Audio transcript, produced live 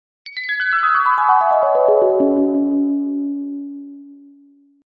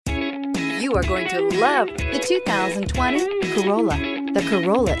You are going to love the 2020 Corolla. The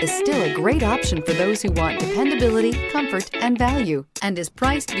Corolla is still a great option for those who want dependability, comfort, and value, and is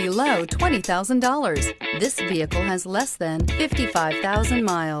priced below $20,000. This vehicle has less than 55,000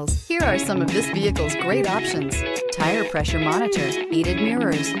 miles. Here are some of this vehicle's great options: tire pressure monitor, heated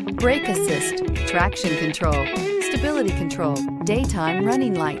mirrors, brake assist, traction control, stability control, daytime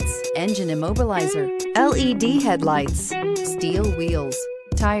running lights, engine immobilizer, LED headlights, steel wheels,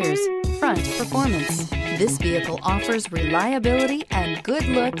 tires, front performance. This vehicle offers reliability and good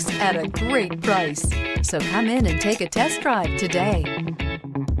looks at a great price. So come in and take a test drive today.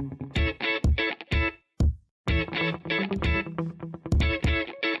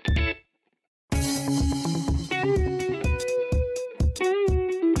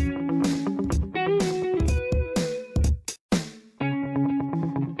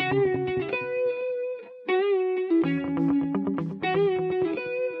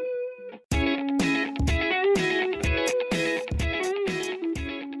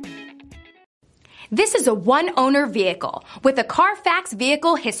 This is a one-owner vehicle with a CARFAX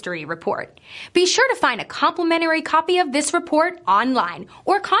Vehicle History Report. Be sure to find a complimentary copy of this report online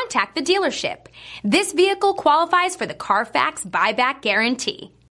or contact the dealership. This vehicle qualifies for the CARFAX Buyback Guarantee.